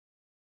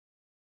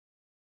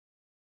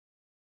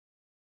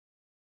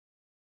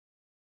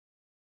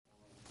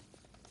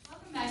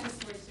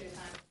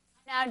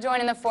Now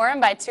joined in the forum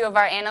by two of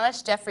our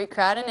analysts, Jeffrey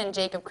Crowden and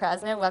Jacob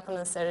Krasno. Welcome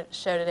to the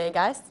show today,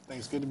 guys.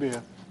 Thanks. Good to be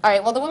here. All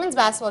right, well, the women's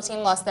basketball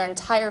team lost their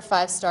entire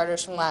 5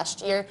 starters from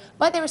last year,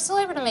 but they were still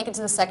able to make it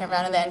to the second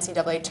round of the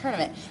NCAA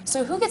tournament.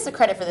 So who gets the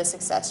credit for this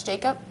success,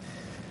 Jacob?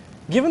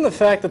 Given the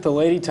fact that the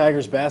Lady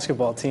Tigers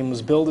basketball team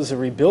was billed as a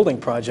rebuilding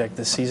project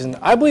this season,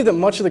 I believe that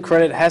much of the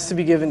credit has to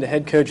be given to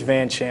head coach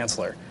Van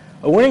Chancellor.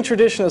 A winning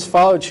tradition has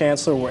followed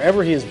Chancellor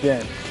wherever he has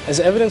been, as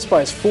evidenced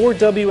by his 4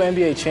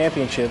 WNBA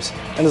championships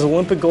and his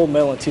Olympic gold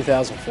medal in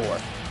 2004.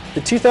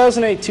 The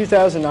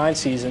 2008-2009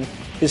 season,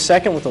 his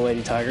second with the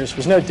Lady Tigers,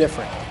 was no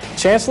different.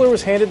 Chancellor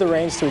was handed the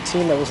reins to a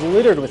team that was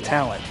littered with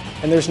talent,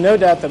 and there's no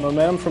doubt that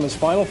momentum from his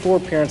Final Four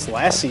appearance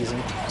last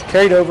season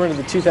carried over into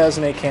the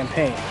 2008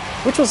 campaign,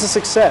 which was a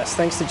success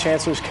thanks to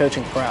Chancellor's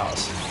coaching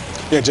prowess.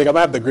 Yeah, Jacob,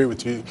 I have to agree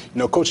with you.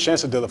 Coach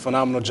Chancellor did a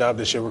phenomenal job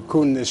this year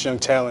recruiting this young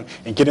talent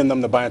and getting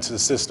them to buy into the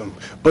system.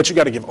 But you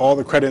got to give all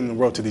the credit in the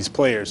world to these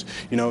players.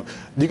 You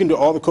can do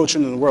all the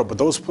coaching in the world, but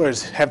those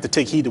players have to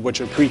take heed to what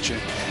you're preaching.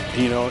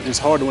 It's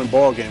hard to win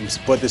ball games,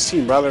 but this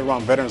team rallied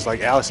around veterans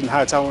like Allison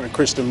Hightower and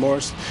Kristen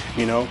Morris,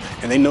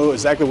 and they know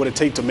exactly what it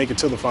takes to make it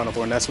to the Final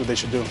Four, and that's what they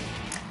should do. All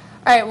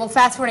right, well,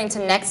 fast forwarding to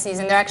next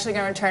season, they're actually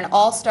going to return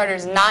all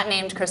starters not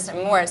named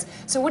Kristen Morris.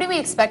 So what do we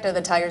expect of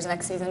the Tigers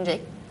next season,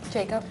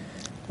 Jacob?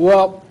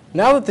 Well,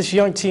 now that this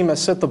young team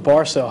has set the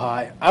bar so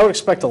high, I would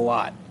expect a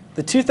lot.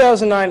 The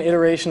 2009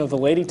 iteration of the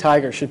Lady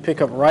Tigers should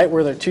pick up right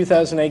where their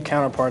 2008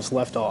 counterparts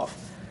left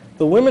off.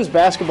 The women's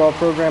basketball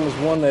program is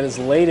one that is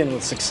laden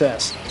with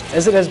success,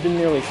 as it has been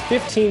nearly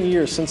 15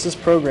 years since this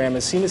program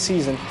has seen a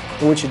season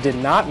in which it did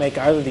not make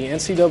either the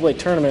NCAA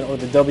tournament or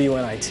the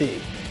WNIT.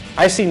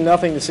 I see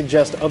nothing to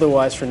suggest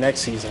otherwise for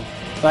next season,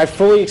 and I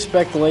fully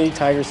expect the Lady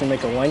Tigers to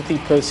make a lengthy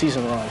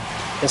postseason run,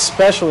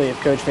 especially if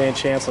Coach Van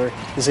Chancellor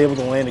is able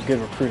to land a good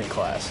recruiting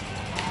class.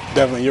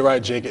 Definitely, you're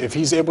right, Jake. If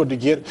he's able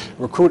to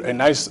recruit a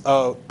nice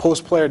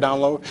post player down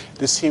low,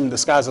 this team, the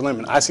sky's the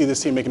limit. I see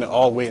this team making it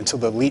all the way until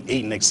the Elite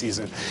 8 next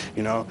season.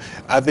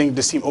 I think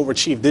this team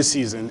overachieved this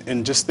season,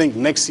 and just think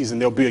next season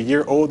they'll be a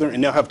year older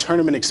and they'll have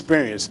tournament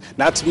experience.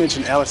 Not to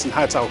mention Allison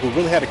Hightower, who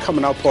really had a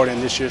coming out party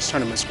in this year's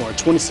tournament, scoring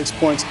 26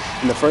 points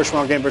in the first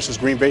round game versus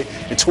Green Bay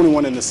and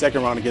 21 in the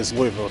second round against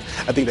Louisville.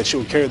 I think that she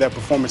will carry that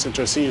performance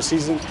into her senior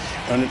season,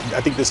 and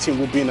I think this team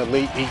will be in the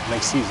late 8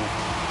 next season.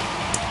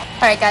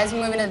 All right, guys,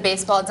 moving to the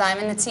baseball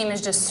diamond. The team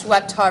has just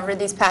swept Harvard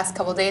these past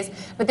couple days,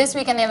 but this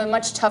weekend they have a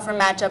much tougher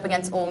matchup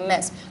against Ole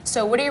Miss.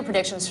 So what are your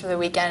predictions for the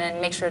weekend? And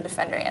make sure to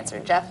defend your answer,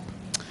 Jeff.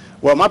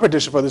 Well, my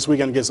prediction for this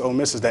weekend against Ole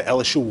Miss is that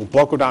LSU will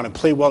buckle down and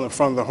play well in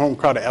front of the home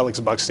crowd at Alex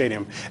Buck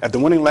Stadium. After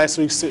winning last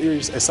week's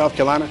series at South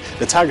Carolina,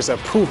 the Tigers have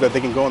proved that they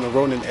can go on the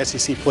road in the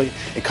SEC play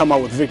and come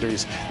out with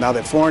victories. Now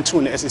they're 4-2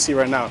 in the SEC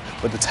right now,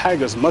 but the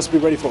Tigers must be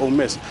ready for Ole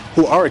Miss,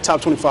 who are a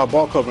top 25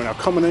 ball club and are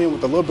coming in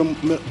with a little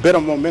bit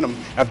of momentum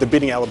after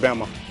beating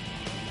Alabama.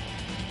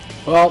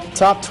 Well,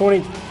 top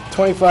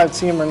 25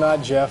 team or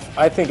not, Jeff,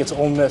 I think it's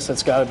Ole Miss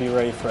that's got to be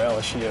ready for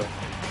LSU.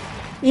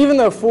 Even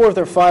though 4 of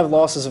their 5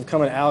 losses have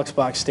come at Alex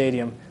Buck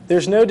Stadium,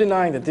 there's no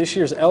denying that this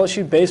year's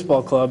LSU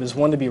baseball club is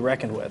one to be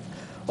reckoned with.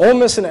 Ole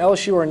Miss and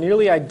LSU are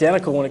nearly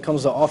identical when it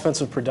comes to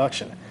offensive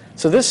production,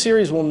 so this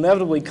series will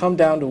inevitably come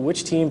down to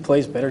which team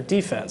plays better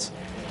defense.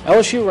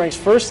 LSU ranks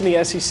first in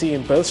the SEC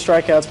in both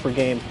strikeouts per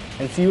game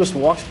and fewest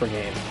walks per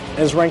game, and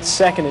is ranked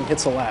second in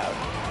hits allowed.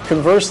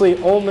 Conversely,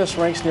 Ole Miss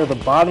ranks near the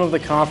bottom of the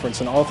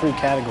conference in all 3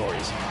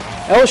 categories.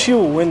 LSU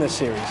will win this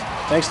series,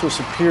 thanks to a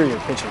superior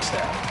pitching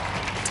staff.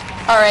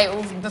 All right,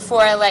 well,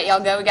 before I let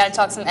y'all go, we got to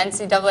talk some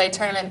NCAA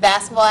tournament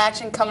basketball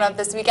action coming up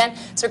this weekend.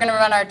 So we're going to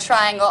run our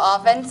triangle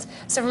offense.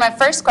 So for my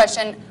first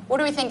question, what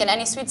do we think, in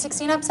any Sweet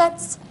 16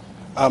 upsets?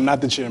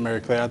 Not this year,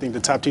 Mary Claire. I think the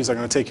top teams are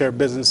going to take care of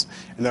business,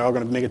 and they're all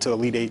going to make it to the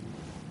Elite 8.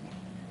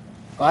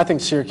 Well, I think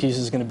Syracuse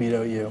is going to beat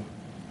OU.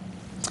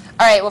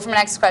 All right, well, for my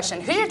next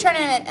question, who's your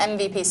tournament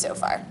MVP so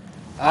far?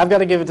 I've got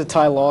to give it to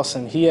Ty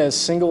Lawson. He has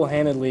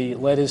single-handedly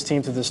led his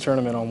team to this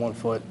tournament on 1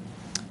 foot.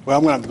 Well,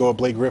 I'm going to have to go with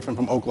Blake Griffin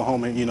from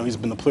Oklahoma. He's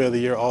been the player of the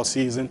year all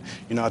season.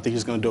 I think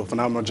he's going to do a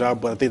phenomenal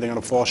job, but I think they're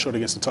going to fall short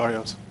against the Tar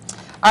Heels.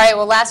 All right,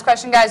 well, last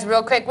question, guys,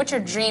 real quick. What's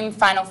your dream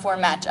Final Four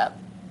matchup?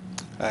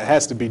 It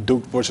has to be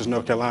Duke versus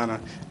North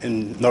Carolina,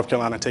 and North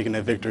Carolina taking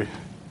that victory.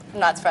 I'm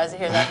not surprised to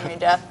hear that from you,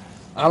 Jeff.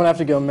 I'm going to have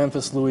to go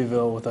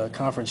Memphis-Louisville with a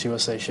Conference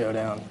USA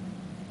showdown.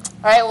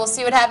 All right, we'll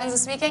see what happens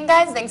this weekend,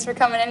 guys. Thanks for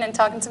coming in and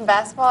talking some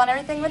basketball and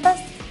everything with us.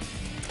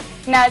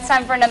 Now it's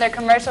time for another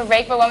commercial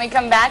break, but when we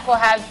come back, we'll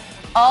have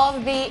all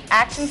of the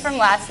action from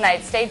last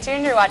night. Stay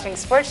tuned. You're watching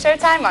Sports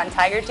Showtime on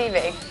Tiger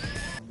TV.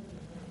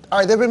 All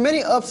right, there have been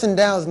many ups and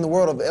downs in the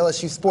world of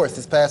LSU sports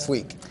this past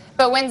week.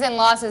 But wins and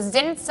losses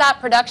didn't stop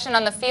production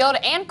on the field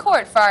and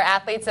court for our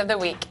athletes of the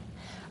week.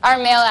 Our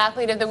male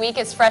athlete of the week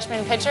is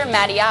freshman pitcher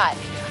Matty Ott.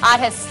 Ott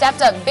has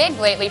stepped up big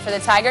lately for the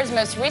Tigers,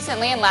 most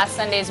recently in last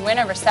Sunday's win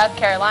over South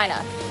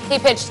Carolina. He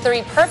pitched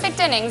 3 perfect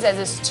innings as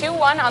his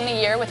 2-1 on the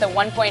year with a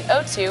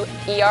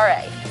 1.02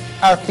 ERA.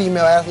 Our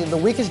female athlete of the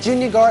week is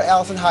junior guard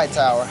Allison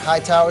Hightower.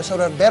 Hightower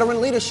showed her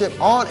veteran leadership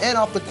on and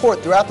off the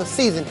court throughout the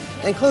season,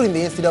 including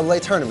the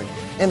NCAA tournament.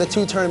 In the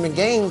 2 tournament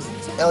games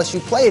LSU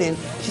played in,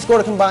 she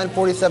scored a combined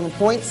 47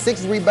 points,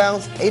 6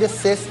 rebounds, 8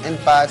 assists, and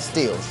 5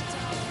 steals.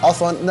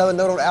 Also, another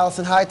note on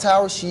Allison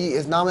Hightower, she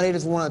is nominated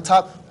as one of the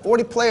top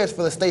 40 players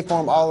for the State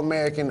Farm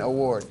All-American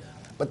Award.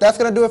 But that's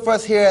going to do it for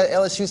us here at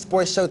LSU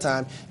Sports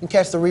Showtime. You can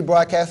catch the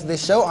rebroadcast of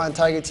this show on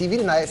Tiger TV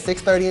tonight at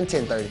 6:30 and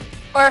 10:30.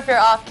 Or if you're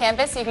off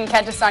campus, you can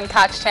catch us on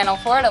Cox Channel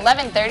 4 at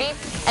 11:30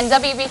 and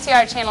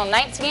WBTR Channel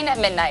 19 at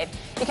midnight.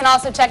 You can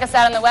also check us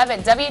out on the web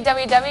at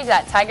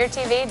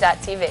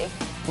www.tigertv.tv.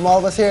 From all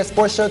of us here at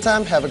Sports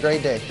Showtime, have a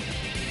great day.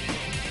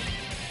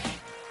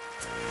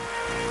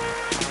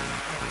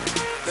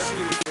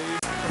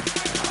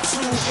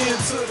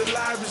 Into the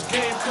livest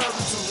game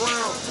coverage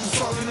around. I'm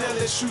talking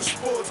LSU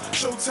sports,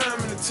 Showtime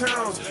in the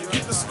towns.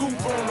 Get the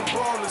scoop on the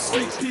ball, a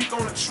sneak peek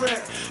on the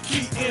track.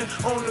 Key in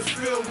on the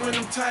field when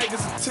them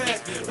Tigers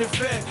attack. In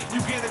fact, you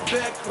get it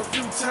back a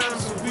few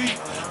times a week.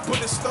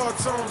 But it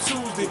starts on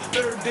Tuesday,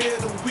 third day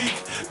of the week.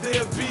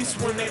 They're beasts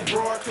when they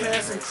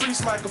broadcast,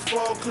 increase like a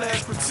fall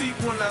class. Critique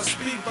when I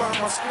speak by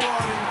my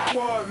squad in the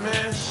quad,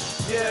 man.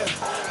 Yeah,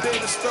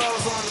 they're the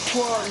stars on the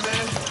quad,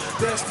 man.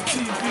 That's the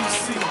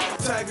TVC,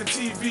 Tiger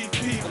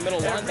TVP.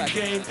 Every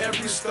game,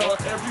 every star,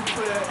 every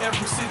player,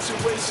 every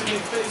situation they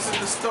facing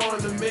the star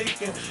in the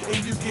making.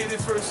 And you get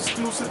it first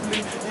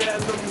exclusively. Yeah, I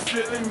know you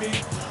feeling me.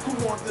 Who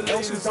want the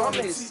latest on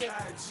the TIG?